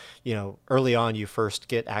when early on you first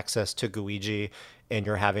get access to Guigi and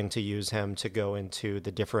you're having to use him to go into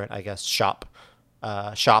the different, I guess, shops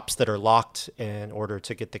that are locked in order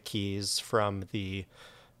to get the keys from the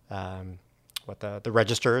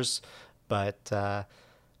registers.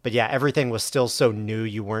 But yeah, everything was still so new.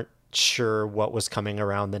 You weren't sure what was coming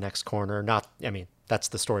around the next corner. That's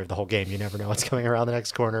the story of the whole game. You never know what's coming around the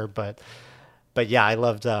next corner, but yeah, I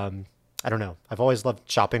loved, I don't know. I've always loved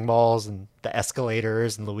shopping malls and the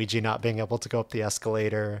escalators and Luigi not being able to go up the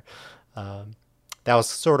escalator. That was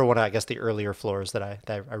sort of one of, I guess, the earlier floors that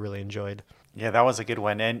I really enjoyed. Yeah, that was a good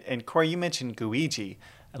one. And Corey, you mentioned Guigi,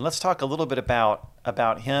 and let's talk a little bit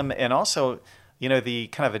about him and also, the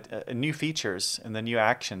kind of new features and the new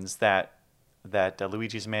actions that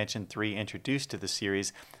Luigi's Mansion 3 introduced to the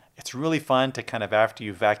series. It's really fun to kind of, after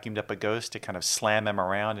you've vacuumed up a ghost, to kind of slam him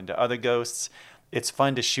around into other ghosts. It's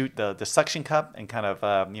fun to shoot the suction cup and kind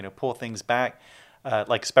of pull things back,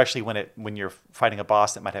 like especially when you're fighting a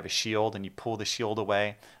boss that might have a shield and you pull the shield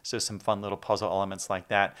away. So some fun little puzzle elements like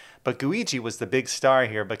that. But Guigi was the big star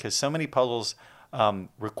here because so many puzzles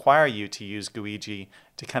require you to use Guigi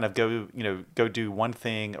to kind of go do one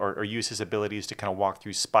thing or use his abilities to kind of walk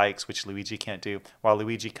through spikes, which Luigi can't do, while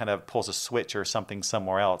Luigi kind of pulls a switch or something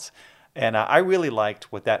somewhere else. And I really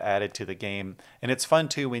liked what that added to the game. And it's fun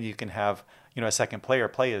too when you can have a second player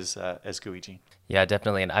play as Guigi. Yeah,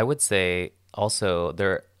 definitely. And I would say also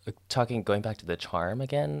going back to the charm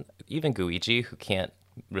again, even Guigi, who can't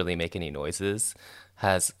really make any noises,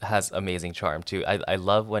 has amazing charm too. I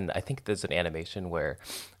love when I think there's an animation where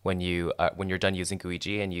when you're done using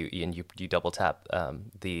Guigi and you double tap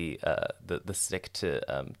the stick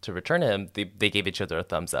to return him, they gave each other a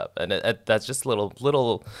thumbs up, and that's just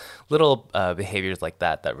little behaviors like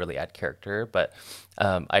that really add character. But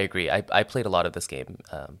I agree. I played a lot of this game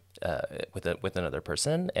with another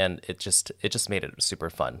person, and it just made it super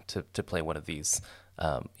fun to play one of these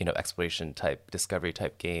exploration type, discovery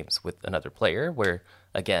type games with another player, where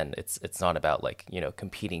again it's not about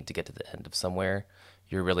competing to get to the end of somewhere.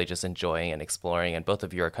 You're really just enjoying and exploring, and both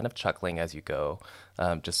of you are kind of chuckling as you go,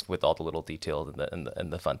 just with all the little details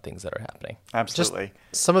and the fun things that are happening. Absolutely.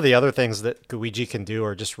 Just some of the other things that Guigi can do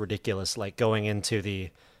are just ridiculous, like going into the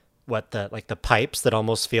pipes that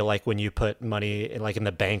almost feel like when you put money in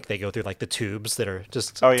the bank, they go through like the tubes that are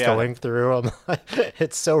just going through them.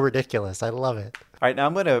 It's so ridiculous. I love it. All right, now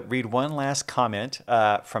I'm going to read one last comment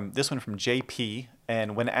from JP.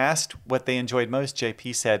 And when asked what they enjoyed most,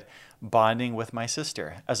 JP said, bonding with my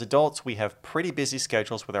sister. As adults, we have pretty busy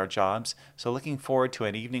schedules with our jobs, so looking forward to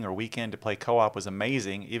an evening or weekend to play co-op was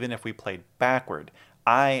amazing, even if we played backward.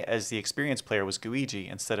 I, as the experienced player, was Guigi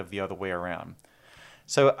instead of the other way around.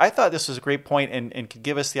 So I thought this was a great point and could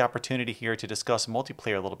give us the opportunity here to discuss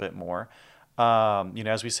multiplayer a little bit more.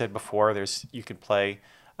 As we said before, you can play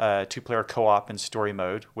two-player co-op in story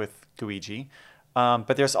mode with Guigi.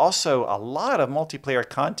 But there's also a lot of multiplayer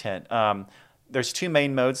content. There's two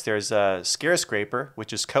main modes. There's Scare Scraper,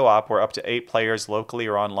 which is co-op, where up to 8 players locally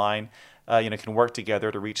or online can work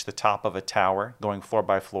together to reach the top of a tower, going floor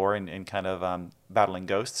by floor and kind of battling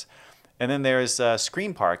ghosts. And then there's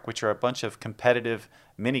Scream Park, which are a bunch of competitive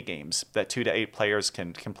mini games that 2 to 8 players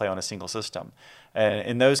can play on a single system. And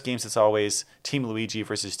in those games, it's always Team Luigi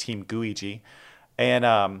versus Team Guigi.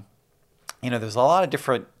 And there's a lot of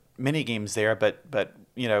different mini games there, but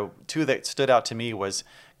 2 that stood out to me was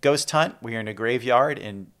Ghost Hunt, where you're in a graveyard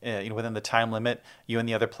and within the time limit, you and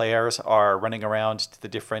the other players are running around to the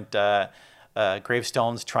different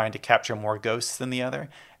gravestones trying to capture more ghosts than the other.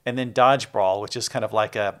 and then Dodge Brawl, which is kind of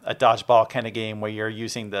like a dodgeball kind of game where you're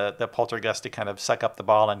using the poltergust to kind of suck up the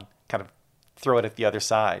ball and kind of throw it at the other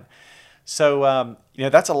side. So,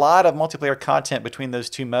 that's a lot of multiplayer content between those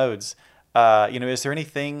two modes. Is there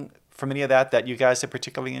anything from any of that you guys have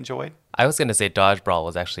particularly enjoyed? I was going to say Dodge Brawl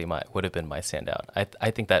was actually would have been my standout.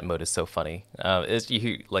 I think that mode is so funny. It's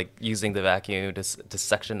you like using the vacuum to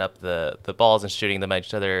suction up the balls and shooting them at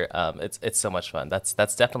each other. It's so much fun. That's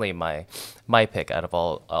definitely my pick out of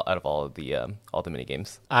all of the mini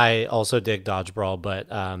games. I also dig Dodge Brawl, but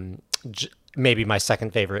maybe my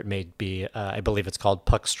second favorite may be, I believe it's called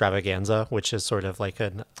Puck Stravaganza, which is sort of like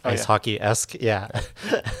an ice hockey-esque. Yeah.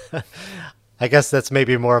 I guess that's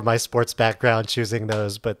maybe more of my sports background choosing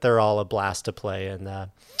those, but they're all a blast to play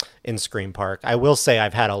in Scream Park. I will say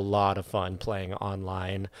I've had a lot of fun playing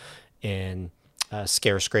online in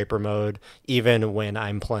Scare Scraper mode. Even when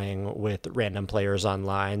I'm playing with random players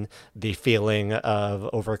online, the feeling of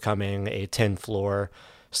overcoming a 10-floor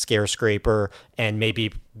Scare Scraper and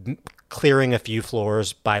maybe clearing a few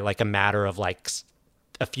floors by like a matter of like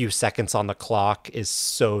a few seconds on the clock is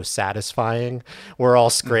so satisfying. We're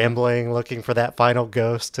all scrambling, looking for that final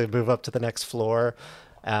ghost to move up to the next floor.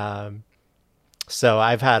 So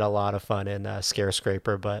I've had a lot of fun in Scare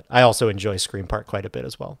Scraper, but I also enjoy Scream Park quite a bit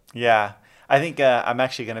as well. Yeah. I think I'm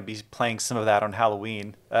actually going to be playing some of that on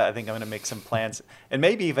Halloween. I think I'm going to make some plans, and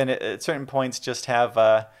maybe even at certain points just have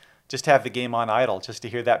the game on idle just to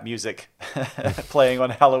hear that music playing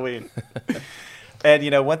on Halloween.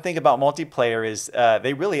 And, one thing about multiplayer is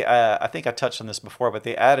they really, I think I touched on this before, but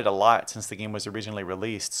they added a lot since the game was originally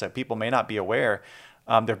released. So people may not be aware.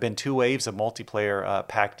 There have been 2 waves of multiplayer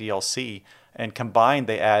pack DLC. And combined,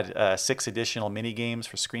 they add 6 additional mini games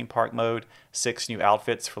for Scream Park mode, 6 new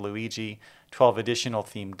outfits for Luigi, 12 additional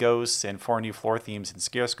themed ghosts, and 4 new floor themes in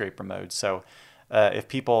Scare Scraper mode. So if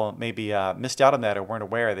people maybe missed out on that or weren't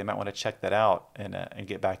aware, they might want to check that out and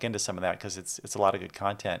get back into some of that because it's a lot of good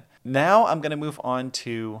content. Now I'm going to move on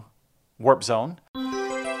to Warp Zone.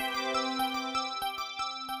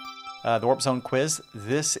 The Warp Zone quiz.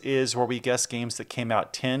 This is where we guess games that came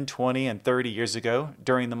out 10, 20, and 30 years ago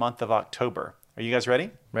during the month of October. Are you guys ready?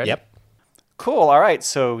 Ready? Yep. Cool. All right.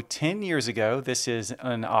 So 10 years ago, this is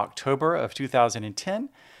in October of 2010,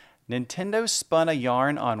 Nintendo spun a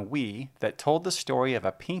yarn on Wii that told the story of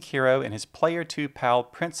a pink hero and his Player 2 pal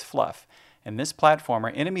Prince Fluff. In this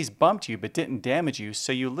platformer, enemies bumped you but didn't damage you,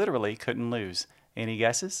 so you literally couldn't lose. Any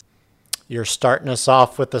guesses? You're starting us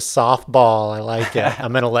off with a softball. I like it.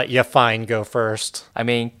 I'm going to let you go first. I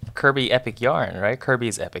mean, Kirby Epic Yarn, right?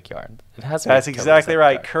 Kirby's Epic Yarn. That's exactly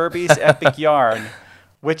right. Kirby's Epic Yarn,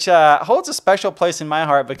 which holds a special place in my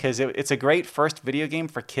heart because it's a great first video game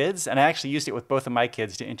for kids, and I actually used it with both of my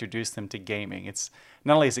kids to introduce them to gaming. It's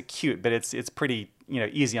not only is it cute, but it's pretty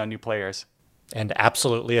easy on new players. And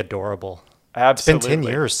absolutely adorable. Absolutely. It's been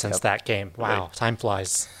 10 years since that game. Wow, time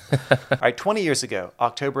flies. All right, 20 years ago,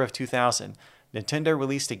 October of 2000, Nintendo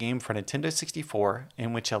released a game for Nintendo 64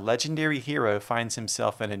 in which a legendary hero finds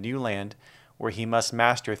himself in a new land where he must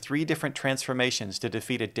master 3 different transformations to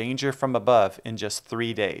defeat a danger from above in just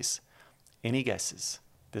 3 days. Any guesses?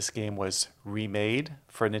 This game was remade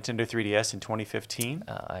for Nintendo 3DS in 2015.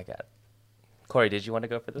 I got it. Corey, did you want to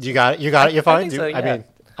go for this? You got it. You're fine. think so, yeah. I mean,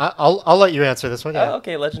 I'll let you answer this one. Yeah. Oh,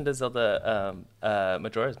 okay. Legend of Zelda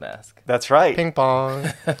Majora's Mask. That's right. Ping pong.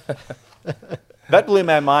 That blew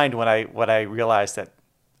my mind when I realized that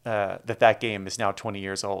that game is now 20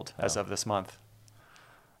 years old as of this month.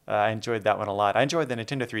 I enjoyed that one a lot. I enjoyed the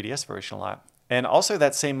Nintendo 3DS version a lot. And also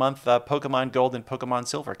that same month, Pokemon Gold and Pokemon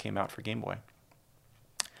Silver came out for Game Boy.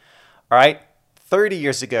 All right, 30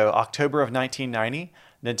 years ago, October of 1990,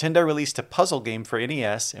 Nintendo released a puzzle game for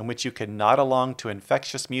NES in which you could nod along to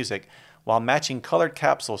infectious music while matching colored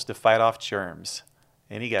capsules to fight off germs.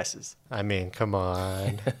 Any guesses? I mean, come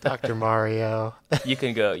on, Dr. Mario. You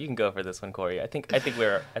can go for this one, Corey. I think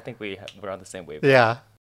we're on the same wavelength. Yeah.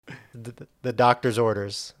 The doctor's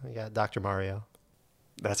orders. Yeah, Dr. Mario.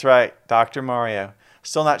 That's right, Dr. Mario.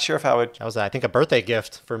 Still not sure if I would. That was, I think, a birthday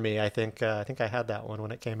gift for me. I think I had that one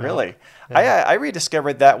when it came out. Really? Yeah. I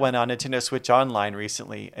rediscovered that one on Nintendo Switch Online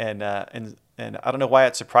recently, and I don't know why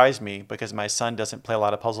it surprised me because my son doesn't play a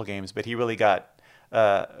lot of puzzle games, but he really got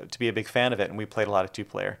to be a big fan of it, and we played a lot of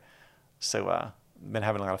 2-player. So been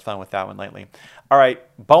having a lot of fun with that one lately. All right,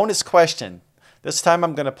 bonus question. This time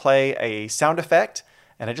I'm going to play a sound effect,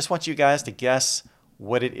 and I just want you guys to guess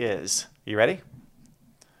what it is. You ready?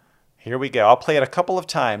 Here we go. I'll play it a couple of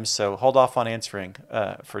times, so hold off on answering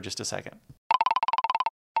for just a second.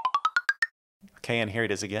 Okay, and here it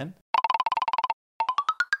is again.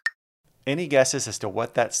 Any guesses as to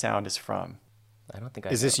what that sound is from? I don't think I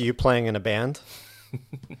Is know. this you playing in a band?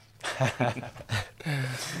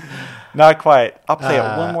 Not quite. I'll play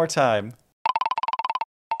it one more time.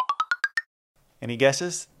 Any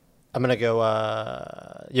guesses? I'm gonna go.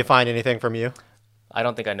 You find anything from you? I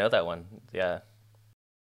don't think I know that one. Yeah.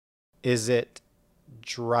 Is it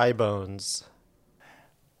Dry Bones?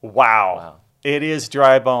 Wow. It is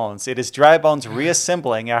Dry Bones. It is Dry Bones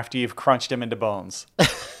reassembling after you've crunched him into bones.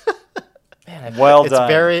 Man, Well It's done.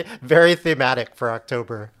 very, very thematic for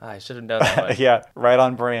October. I should have known that one. Yeah, right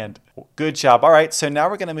on brand. Good job. All right, so now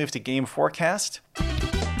we're going to move to game forecast.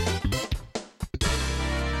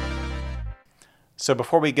 So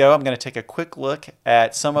before we go, I'm going to take a quick look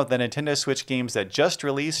at some of the Nintendo Switch games that just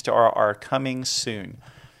released or are coming soon.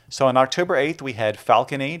 So on October 8th, we had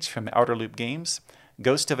Falcon Age from Outer Loop Games,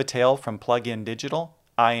 Ghost of a Tale from Plug-in Digital,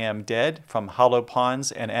 I Am Dead from Hollow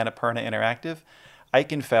Ponds and Annapurna Interactive,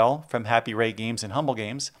 Ikenfell from Happy Ray Games and Humble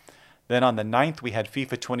Games. Then on the 9th, we had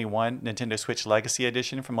FIFA 21 Nintendo Switch Legacy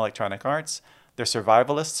Edition from Electronic Arts, The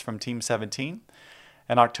Survivalists from Team 17.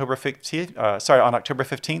 And on October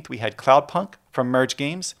 15th, we had Cloudpunk from Merge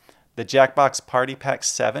Games, the Jackbox Party Pack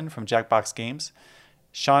 7 from Jackbox Games,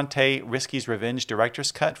 Shantae Risky's Revenge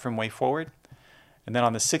Director's Cut from WayForward. And then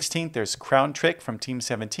on the 16th, there's Crown Trick from Team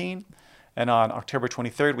 17. And on October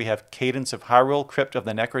 23rd, we have Cadence of Hyrule, Crypt of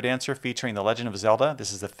the Necrodancer featuring The Legend of Zelda.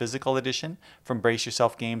 This is the physical edition from Brace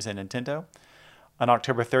Yourself Games and Nintendo. On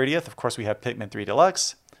October 30th, of course, we have Pikmin 3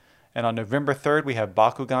 Deluxe. And on November 3rd, we have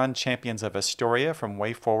Bakugan Champions of Astoria from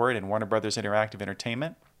WayForward and Warner Brothers Interactive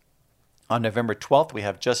Entertainment. On November 12th, we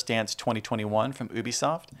have Just Dance 2021 from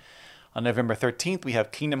Ubisoft. On November 13th, we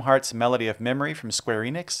have Kingdom Hearts Melody of Memory from Square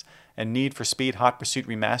Enix and Need for Speed Hot Pursuit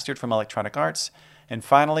Remastered from Electronic Arts. And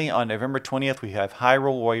finally, on November 20th, we have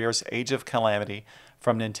Hyrule Warriors Age of Calamity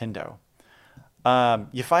from Nintendo.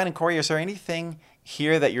 Yafine and Corey, is there anything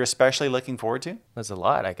here that you're especially looking forward to? There's a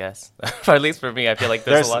lot, I guess. Or at least for me, I feel like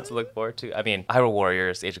there's a lot to look forward to. I mean, Hyrule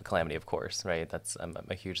Warriors, Age of Calamity, of course, right? I'm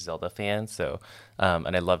a huge Zelda fan, so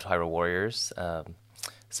and I loved Hyrule Warriors.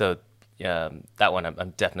 So that one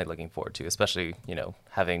I'm definitely looking forward to, especially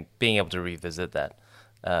being able to revisit that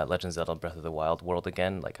Legend of Zelda Breath of the Wild world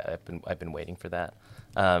again. Like I've been waiting for that.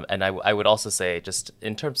 And I would also say, just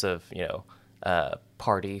in terms of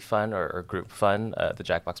party fun or group fun, the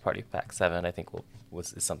Jackbox Party Pack 7 I think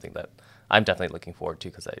is something that I'm definitely looking forward to,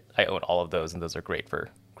 because I own all of those, and those are great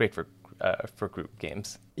for group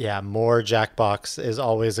games. Yeah, more Jackbox is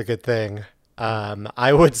always a good thing.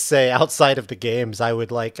 I would say outside of the games, I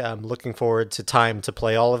would looking forward to time to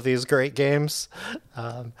play all of these great games.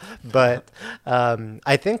 But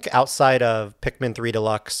I think outside of Pikmin 3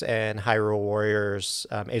 Deluxe and Hyrule Warriors,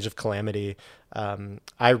 Age of Calamity,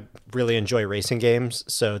 I really enjoy racing games.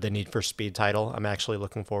 So the Need for Speed title, I'm actually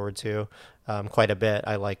looking forward to quite a bit.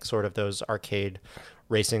 I like sort of those arcade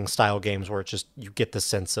racing style games where it's just you get the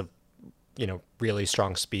sense of really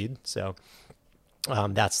strong speed. So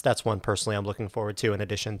that's one personally I'm looking forward to, in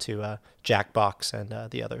addition to Jackbox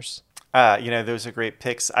and the others. Those are great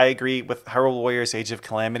picks. I agree with Hyrule Warriors Age of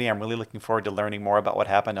Calamity. I'm really looking forward to learning more about what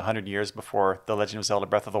happened 100 years before The Legend of Zelda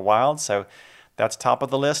Breath of the Wild. So that's top of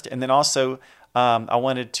the list. And then also I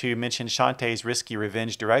wanted to mention Shantae's Risky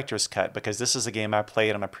Revenge Director's Cut, because this is a game I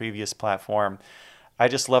played on a previous platform. I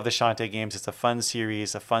just love the Shantae games. It's a fun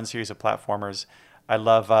series of platformers. I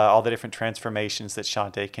love all the different transformations that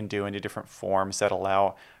Shantae can do into different forms that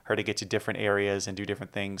allow her to get to different areas and do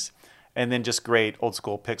different things. And then just great old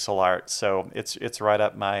school pixel art. So it's right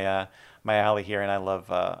up my alley here, and I love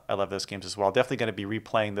those games as well. Definitely going to be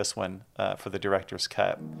replaying this one for the director's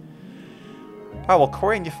cut. All right, well,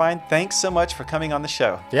 Corey and Yafine, thanks so much for coming on the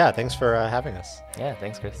show. Yeah, thanks for having us. Yeah,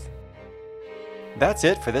 thanks, Chris. That's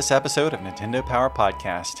it for this episode of Nintendo Power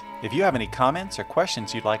Podcast. If you have any comments or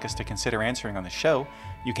questions you'd like us to consider answering on the show,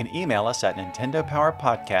 you can email us at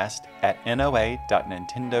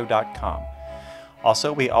nintendopowerpodcast@noa.nintendo.com.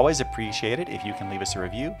 Also, we always appreciate it if you can leave us a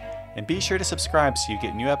review, and be sure to subscribe so you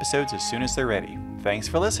get new episodes as soon as they're ready. Thanks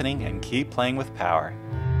for listening, and keep playing with power.